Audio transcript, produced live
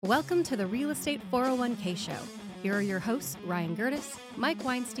Welcome to the Real Estate 401k Show. Here are your hosts, Ryan Gertis, Mike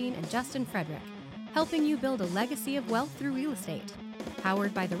Weinstein, and Justin Frederick, helping you build a legacy of wealth through real estate.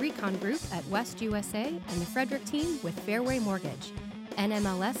 Powered by the Recon Group at West USA and the Frederick team with Fairway Mortgage.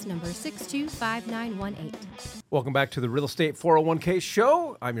 NMLS number 625918. Welcome back to the Real Estate 401k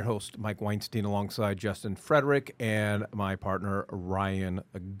Show. I'm your host, Mike Weinstein, alongside Justin Frederick and my partner, Ryan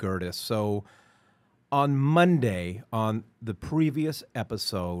Gertis. So on Monday, on the previous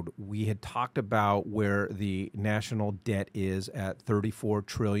episode, we had talked about where the national debt is at $34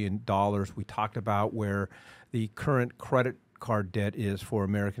 trillion. We talked about where the current credit card debt is for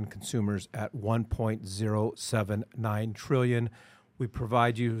American consumers at $1.079 trillion. We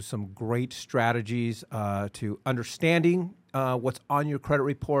provide you some great strategies to understanding what's on your credit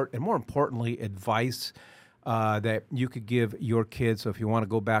report, and more importantly, advice that you could give your kids. So if you want to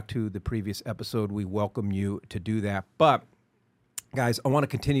go back to the previous episode, we welcome you to do that. But guys, I want to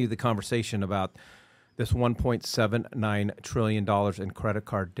continue the conversation about this $1.79 trillion in credit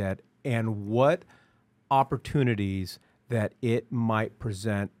card debt and what opportunities that it might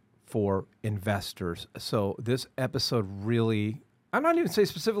present for investors. So this episode really, I'm not even saying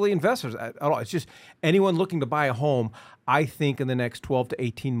specifically investors at all. It's just anyone looking to buy a home. I think in the next 12 to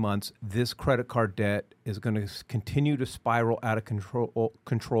 18 months, this credit card debt is going to continue to spiral out of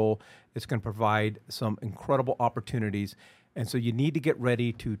control. It's going to provide some incredible opportunities. And so you need to get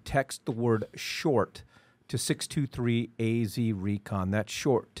ready to text the word short to 623-AZ-RECON. That's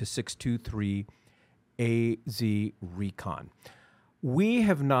short to 623-AZ-RECON. We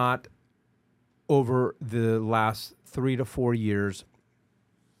have not, over the last 3 to 4 years,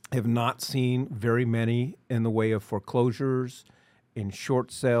 have not seen very many in the way of foreclosures, in short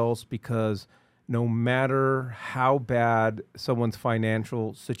sales, because no matter how bad someone's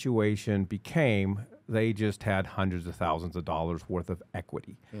financial situation became, they just had hundreds of thousands of dollars worth of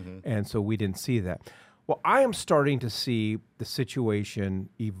equity. And so we didn't see that. Well, I am starting to see the situation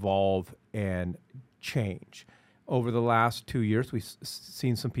evolve and change. Over the last 2 years, we've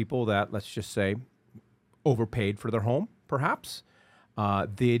seen some people that, let's just say, overpaid for their home, perhaps.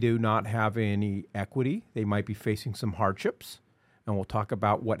 They do not have any equity. They might be facing some hardships, and we'll talk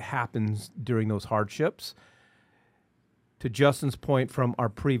about what happens during those hardships. To Justin's point from our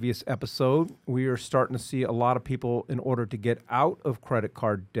previous episode, we are starting to see a lot of people, in order to get out of credit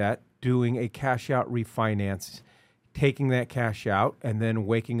card debt, doing a cash-out refinance, taking that cash out, and then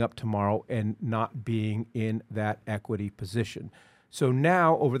waking up tomorrow and not being in that equity position. So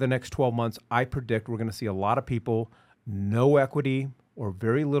now, over the next 12 months, I predict we're going to see a lot of people, no equity or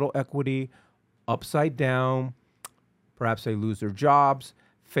very little equity, upside down. Perhaps they lose their jobs,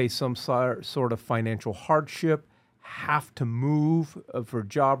 face some sort of financial hardship, have to move for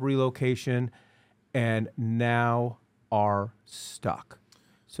job relocation, and now are stuck.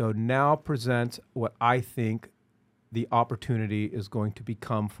 So now presents what I think the opportunity is going to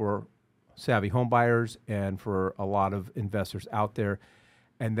become for savvy home buyers and for a lot of investors out there.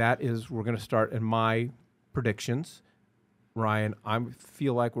 And that is, we're going to start in my predictions. Ryan, I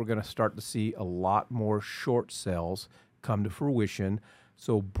feel like we're going to start to see a lot more short sales come to fruition.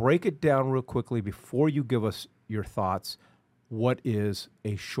 So break it down real quickly before you give us your thoughts. What is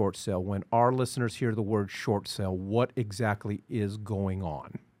a short sale? When our listeners hear the word short sale, what exactly is going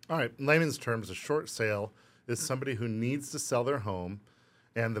on? All right. In layman's terms, a short sale is somebody who needs to sell their home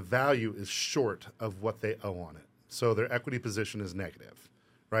and the value is short of what they owe on it. So their equity position is negative,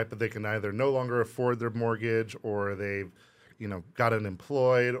 right? But they can either no longer afford their mortgage, or they've, got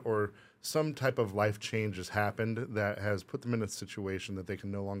unemployed, or some type of life change has happened that has put them in a situation that they can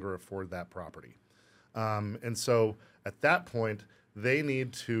no longer afford that property. And so at that point, they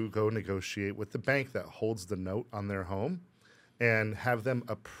need to go negotiate with the bank that holds the note on their home and have them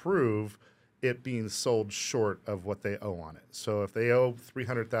approve it being sold short of what they owe on it. So if they owe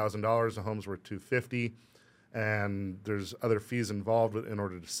 $300,000, the home's worth $250,000, and there's other fees involved in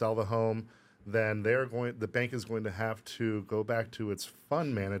order to sell the home, then the bank is going to have to go back to its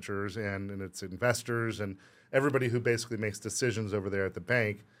fund managers and its investors and everybody who basically makes decisions over there at the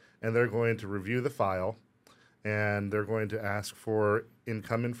bank, and they're going to review the file, and they're going to ask for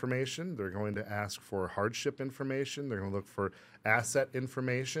income information, they're going to ask for hardship information, they're going to look for asset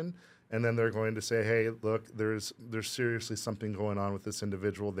information, and then they're going to say, hey, look, there's seriously something going on with this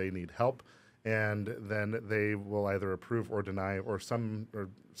individual, they need help. And then they will either approve or deny, or some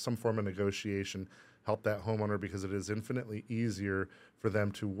form of negotiation help that homeowner, because it is infinitely easier for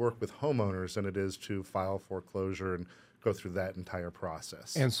them to work with homeowners than it is to file foreclosure and go through that entire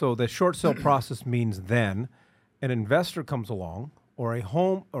process. And so the short sale process means then an investor comes along, or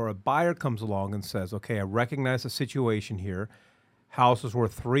a buyer comes along and says, okay, I recognize the situation here. house is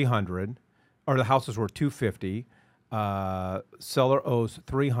worth 300, or the house is worth 250. Seller owes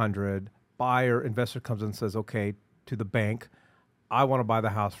 300. Buyer, investor comes in and says, okay, to the bank, I want to buy the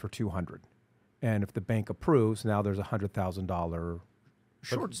house for 200. And if the bank approves, now there's $100,000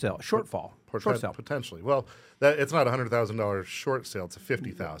 shortfall. Potentially. Well, it's not a $100,000 short sale; it's a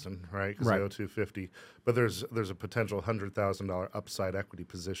 $50,000, right? Because they owe $250. But there's a potential $100,000 upside equity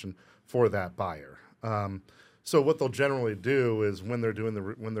position for that buyer. So what they'll generally do is when they're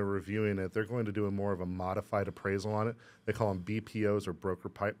reviewing it, they're going to do more of a modified appraisal on it. They call them BPOs, or broker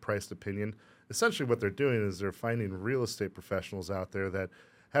priced opinion. Essentially, what they're doing is they're finding real estate professionals out there that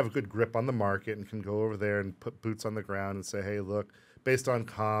have a good grip on the market and can go over there and put boots on the ground and say, hey, look, based on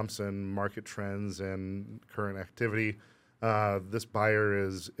comps and market trends and current activity, this buyer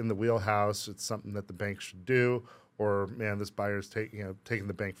is in the wheelhouse. It's something that the bank should do. Or, man, this buyer is taking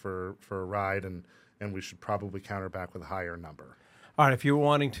the bank for a ride, and we should probably counter back with a higher number. All right, if you're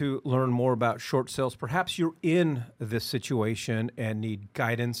wanting to learn more about short sales, perhaps you're in this situation and need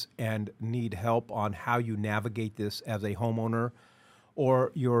guidance and need help on how you navigate this as a homeowner,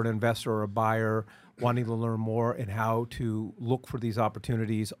 or you're an investor or a buyer wanting to learn more and how to look for these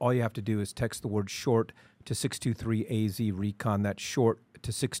opportunities, all you have to do is text the word short to 623-AZ-RECON. That's short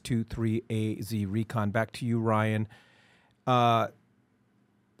to 623-AZ-RECON. Back to you, Ryan.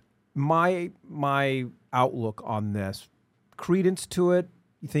 My outlook on this, credence to it,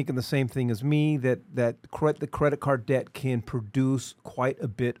 you thinking the same thing as me, that the credit card debt can produce quite a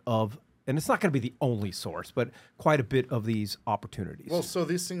bit of, and it's not going to be the only source, but quite a bit of these opportunities. Well, so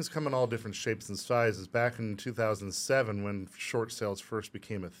these things come in all different shapes and sizes. Back in 2007, when short sales first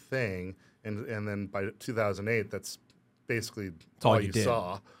became a thing, and then by 2008, that's basically all you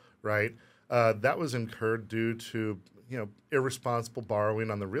saw, right? That was incurred due to irresponsible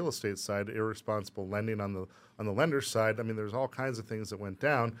borrowing on the real estate side, irresponsible lending on the lender side. I mean, there's all kinds of things that went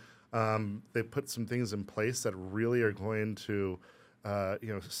down. They put some things in place that really are going to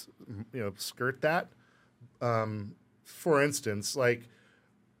skirt that. For instance, like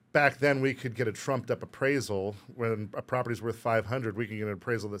back then, we could get a trumped up appraisal when a property's worth $500. We can get an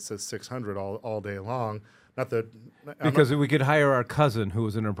appraisal that says $600 all day long. Because we could hire our cousin who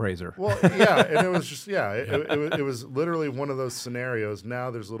was an appraiser. Well, yeah, and it was just it was literally one of those scenarios.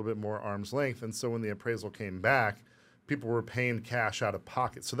 Now there's a little bit more arm's length, and so when the appraisal came back, people were paying cash out of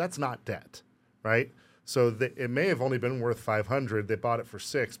pocket. So that's not debt, right? So it may have only been worth $500. They bought it for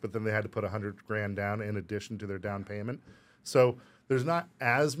 $600, but then they had to put $100,000 down in addition to their down payment. So there's not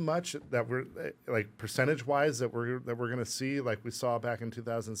as much that we're like percentage-wise that we're going to see like we saw back in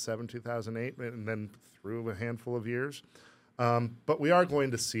 2007, 2008, and then through a handful of years. But we are going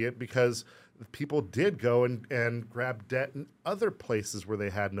to see it because people did go and grab debt in other places where they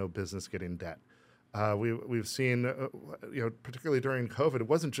had no business getting debt. We've seen, particularly during COVID, it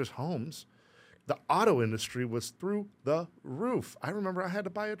wasn't just homes. The auto industry was through the roof. I remember I had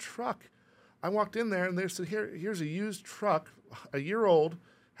to buy a truck. I walked in there and they said, here's a used truck, a year old,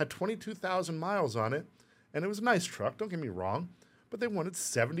 had 22,000 miles on it, and it was a nice truck, don't get me wrong, but they wanted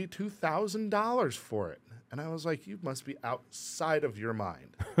 $72,000 for it. And I was like, you must be outside of your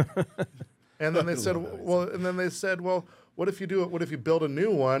mind. And then they said, well, what if you do it? What if you build a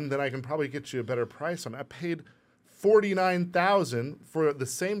new one? Then I can probably get you a better price on it. I paid $49,000 for the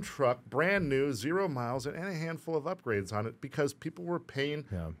same truck, brand new, 0 miles, and a handful of upgrades on it because people were paying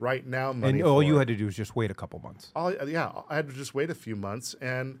right now money. And all you had to do was just wait a couple months. I had to just wait a few months,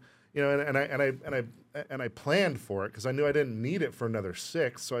 and I planned for it because I knew I didn't need it for another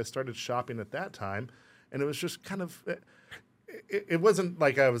 6, so I started shopping at that time, and it was just kind of. It wasn't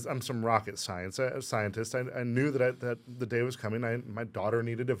like I'm some rocket scientist. I knew that the day was coming. My daughter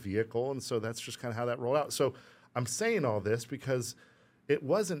needed a vehicle, and so that's just kind of how that rolled out. So I'm saying all this because it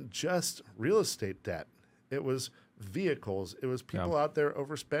wasn't just real estate debt. It was vehicles. It was people out there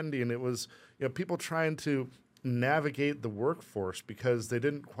overspending. It was people trying to navigate the workforce because they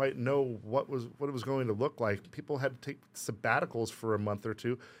didn't quite know what it was going to look like. People had to take sabbaticals for a month or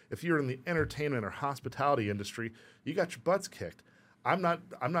two. If you're in the entertainment or hospitality industry, you got your butts kicked. I'm not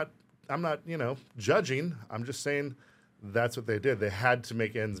judging. I'm just saying that's what they did. They had to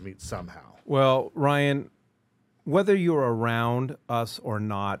make ends meet somehow. Well, Ryan, whether you're around us or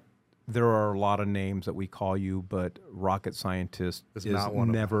not, there are a lot of names that we call you, but rocket scientist is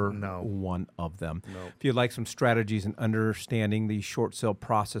never one of them. Nope. If you'd like some strategies in understanding the short sale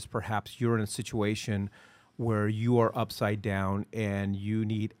process, perhaps you're in a situation where you are upside down and you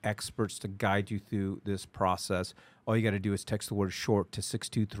need experts to guide you through this process, all you got to do is text the word short to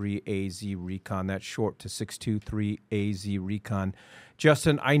 623-AZ-RECON. That's short to 623-AZ-RECON.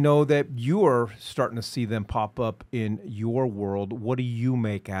 Justin, I know that you are starting to see them pop up in your world. What do you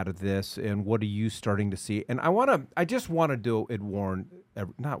make out of this, and what are you starting to see? And I just want to do it warn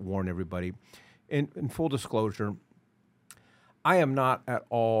everybody. In full disclosure, I am not at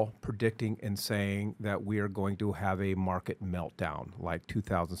all predicting and saying that we are going to have a market meltdown like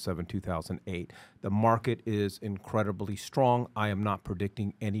 2007, 2008. The market is incredibly strong. I am not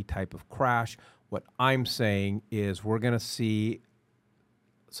predicting any type of crash. What I'm saying is we're going to see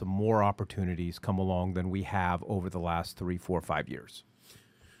some more opportunities come along than we have over the last 3, 4, 5 years.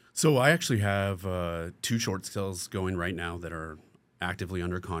 So I actually have 2 short sales going right now that are actively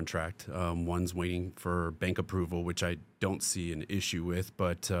under contract. One's waiting for bank approval, which I don't see an issue with,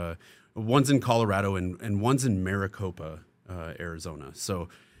 but one's in Colorado and one's in Maricopa, Arizona. So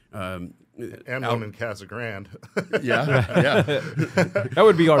and one in Casa Grande. yeah. That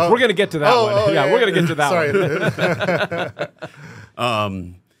would be ours. We're going to get to that one. We're going to get to that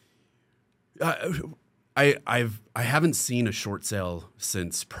one. I haven't seen a short sale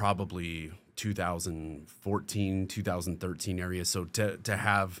since probably 2014, 2013 area. So to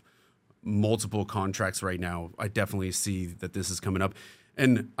have multiple contracts right now, I definitely see that this is coming up.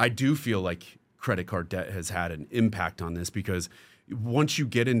 And I do feel like credit card debt has had an impact on this, because once you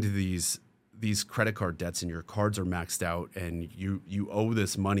get into these credit card debts and your cards are maxed out and you owe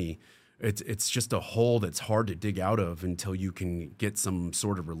this money, it's just a hole that's hard to dig out of until you can get some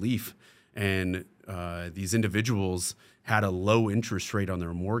sort of relief. And these individuals had a low interest rate on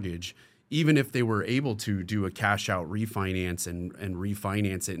their mortgage. Even if they were able to do a cash out refinance and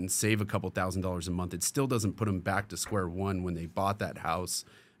refinance it and save a couple $1,000s a month, it still doesn't put them back to square one when they bought that house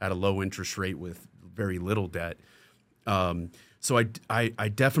at a low interest rate with very little debt. So I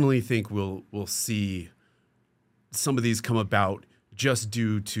definitely think we'll see some of these come about just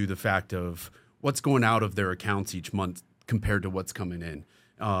due to the fact of what's going out of their accounts each month compared to what's coming in.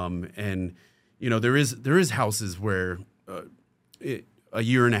 And you know, there is houses where a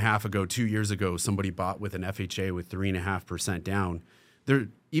year and a half ago, 2 years ago, somebody bought with an FHA with 3.5% down.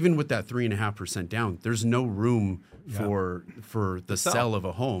 Even with that 3.5% down, there's no room for the sell of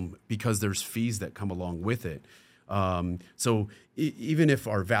a home, because there's fees that come along with it. So even if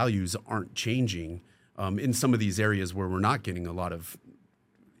our values aren't changing in some of these areas where we're not getting a lot of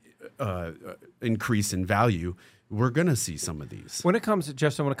increase in value, we're going to see some of these. When it comes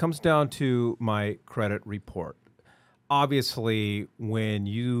down to my credit report, obviously, when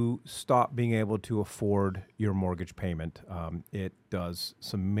you stop being able to afford your mortgage payment, it does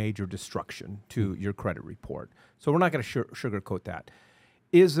some major destruction to your credit report. So we're not going to sugarcoat that.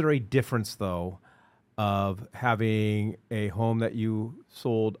 Is there a difference, though, of having a home that you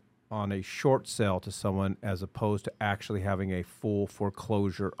sold on a short sale to someone as opposed to actually having a full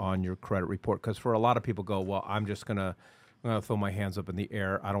foreclosure on your credit report? Because for a lot of people go, well, I'm going to throw my hands up in the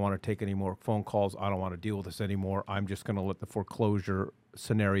air. I don't want to take any more phone calls. I don't want to deal with this anymore. I'm just going to let the foreclosure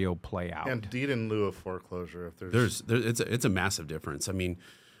scenario play out. And deed in lieu of foreclosure. If it's a massive difference. I mean,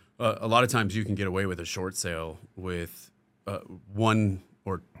 a lot of times you can get away with a short sale with 1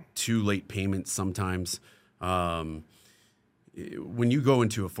 or 2 late payments sometimes. When you go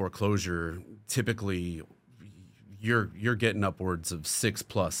into a foreclosure, typically you're getting upwards of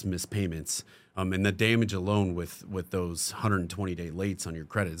 6+ missed payments. And the damage alone with those 120-day lates on your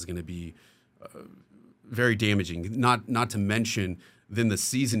credit is going to be very damaging. Not to mention then the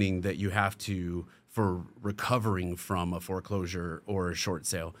seasoning that you have to for recovering from a foreclosure or a short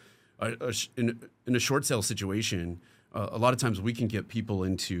sale. In a short sale situation, a lot of times we can get people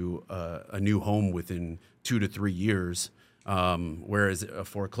into a new home within 2 to 3 years, whereas a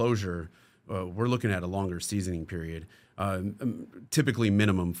foreclosure, we're looking at a longer seasoning period. Typically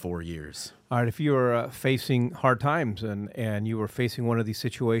minimum 4 years. All right, if you are facing hard times and you are facing one of these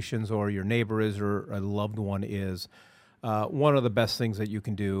situations, or your neighbor is, or a loved one is, one of the best things that you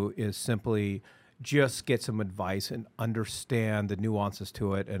can do is simply just get some advice and understand the nuances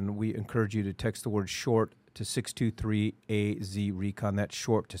to it. And we encourage you to text the word short to 623-AZ-RECON. That's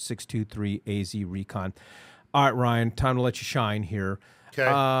short to 623-AZ-RECON. All right, Ryan, time to let you shine here. Okay.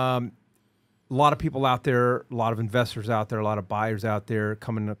 A lot of people out there, a lot of investors out there, a lot of buyers out there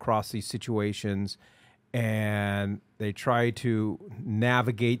coming across these situations, and they try to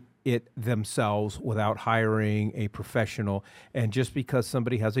navigate it themselves without hiring a professional. And just because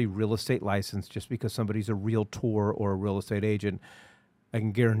somebody has a real estate license, just because somebody's a realtor or a real estate agent, I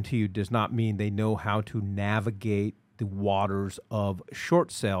can guarantee you does not mean they know how to navigate the waters of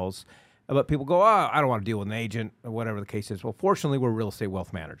short sales. But people go, oh, I don't want to deal with an agent or whatever the case is. Well, fortunately, we're real estate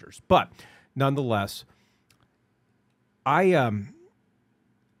wealth managers. But nonetheless, dude,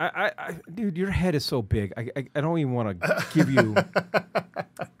 your head is so big. I don't even want to give you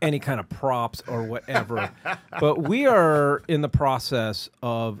any kind of props or whatever. But we are in the process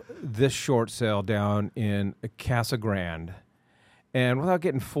of this short sale down in Casa Grande. And without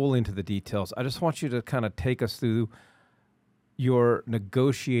getting full into the details, I just want you to kind of take us through your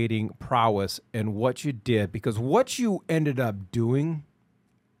negotiating prowess and what you did, because what you ended up doing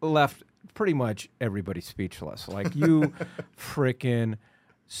left pretty much everybody speechless. Like, you freaking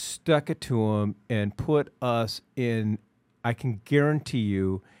stuck it to them and put us in, I can guarantee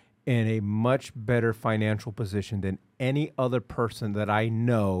you, in a much better financial position than any other person that I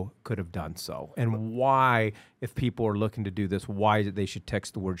know could have done so. And why, if people are looking to do this, why is it they should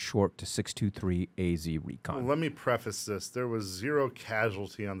text the word short to 623-AZ-RECON? Well, let me preface this. There was zero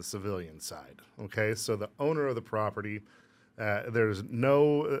casualty on the civilian side. Okay, so the owner of the property, there's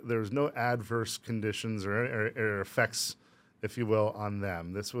no adverse conditions or effects, if you will, on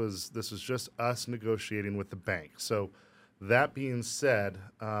them. This was just us negotiating with the bank. So that being said,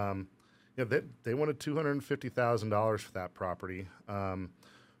 they wanted $250,000 for that property. The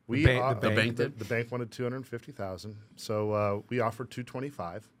bank wanted $250,000. So we offered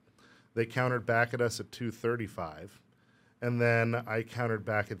 $225,000. They countered back at us at $235,000. And then I countered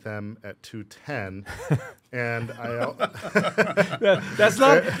back at them at $210,000, and that's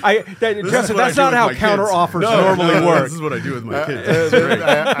not Justin. That's not how counter offers normally work. This is what I do with my kids. This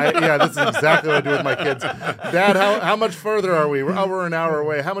is exactly what I do with my kids. Dad, how much further are we? We're an hour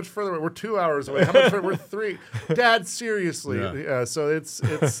away. How much further? We're 2 hours away. How much further? We're 3. Dad, seriously. Yeah. So it's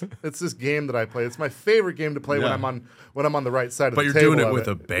this game that I play. It's my favorite game to play when I'm on the right side of the table. But you're doing it with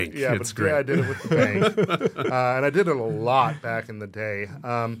a bank. Yeah, it's great. Yeah, I did it with the bank, and I did it a lot back in the day.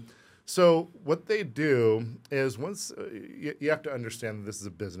 So what they do is, once you have to understand that this is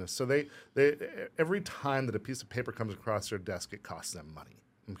a business. So they every time that a piece of paper comes across their desk, it costs them money.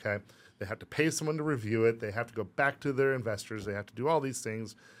 Okay, they have to pay someone to review it. They have to go back to their investors. They have to do all these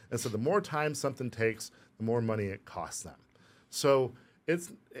things. And so the more time something takes, the more money it costs them. So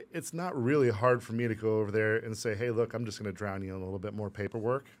it's not really hard for me to go over there and say, hey, look, I'm just going to drown you in a little bit more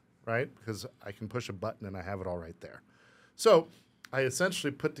paperwork, right? Because I can push a button and I have it all right there. So I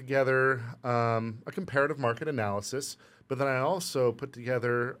essentially put together a comparative market analysis, but then I also put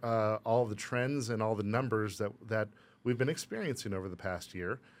together all of the trends and all the numbers that we've been experiencing over the past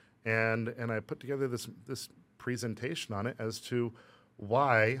year, and I put together this presentation on it as to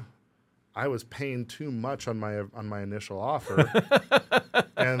why I was paying too much on my initial offer,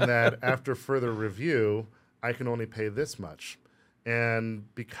 and that after further review, I can only pay this much.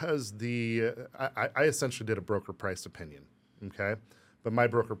 And because I essentially did a broker price opinion, okay? But my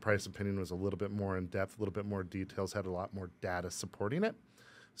broker price opinion was a little bit more in depth, a little bit more details, had a lot more data supporting it.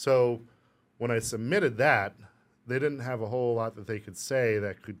 So when I submitted that, they didn't have a whole lot that they could say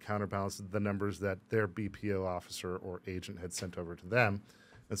that could counterbalance the numbers that their BPO officer or agent had sent over to them.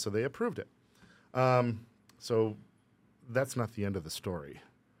 And so they approved it. So that's not the end of the story.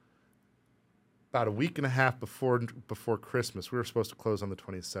 About a week and a half before Christmas, we were supposed to close on the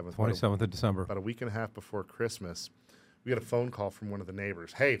 27th. 27th of December. About a week and a half before Christmas, we got a phone call from one of the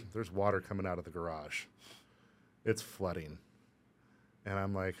neighbors. Hey, there's water coming out of the garage. It's flooding. And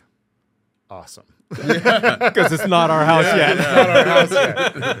I'm like, awesome. Because it's not our house yet. It's not our house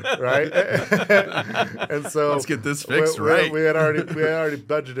yet, right? And so let's get this fixed, we right? We had already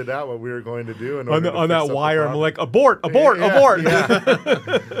budgeted out what we were going to do. On that wire, I'm like, abort.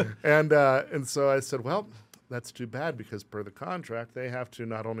 Yeah. And so I said, well, that's too bad, because per the contract, they have to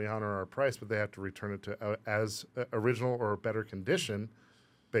not only honor our price, but they have to return it to as original or better condition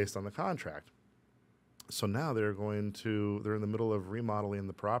based on the contract. So now they're in the middle of remodeling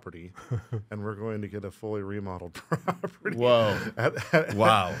the property, and we're going to get a fully remodeled property. Whoa.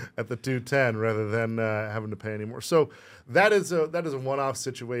 Wow. At the 210 rather than having to pay any more. So that is a one-off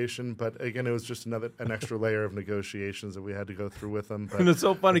situation, but again, it was just an extra layer of negotiations that we had to go through with them. But, and it's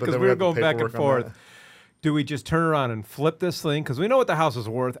so funny because we were going back and forth. Do we just turn around and flip this thing? Because we know what the house is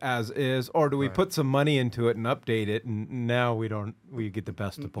worth as is, or do we put some money into it and update it? And now we get the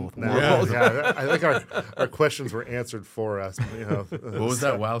best of both worlds. Yeah, I think our questions were answered for us. You know, what was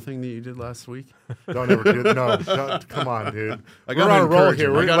that WoW thing that you did last week? Don't ever do it. No, come on, dude. We're on a roll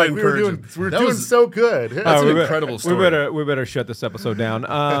here. We were doing so good. That's an incredible story. We better shut this episode down.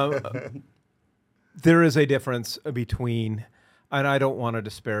 There is a difference between. And I don't want to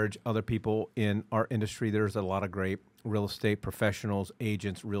disparage other people in our industry. There's a lot of great real estate professionals,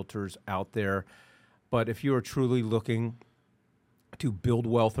 agents, realtors out there. But if you are truly looking to build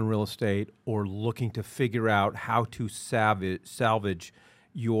wealth in real estate or looking to figure out how to salvage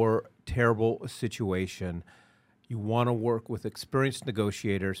your terrible situation, you want to work with experienced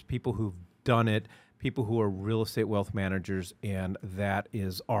negotiators, people who've done it, people who are real estate wealth managers, and that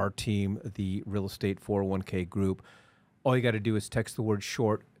is our team, the Real Estate 401k Group. All you got to do is text the word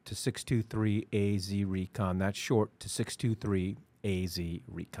SHORT to 623-AZ-RECON. That's SHORT to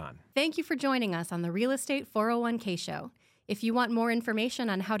 623-AZ-RECON. Thank you for joining us on the Real Estate 401k Show. If you want more information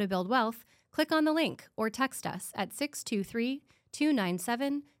on how to build wealth, click on the link or text us at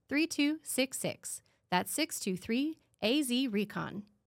 623-297-3266. That's 623-AZ-RECON.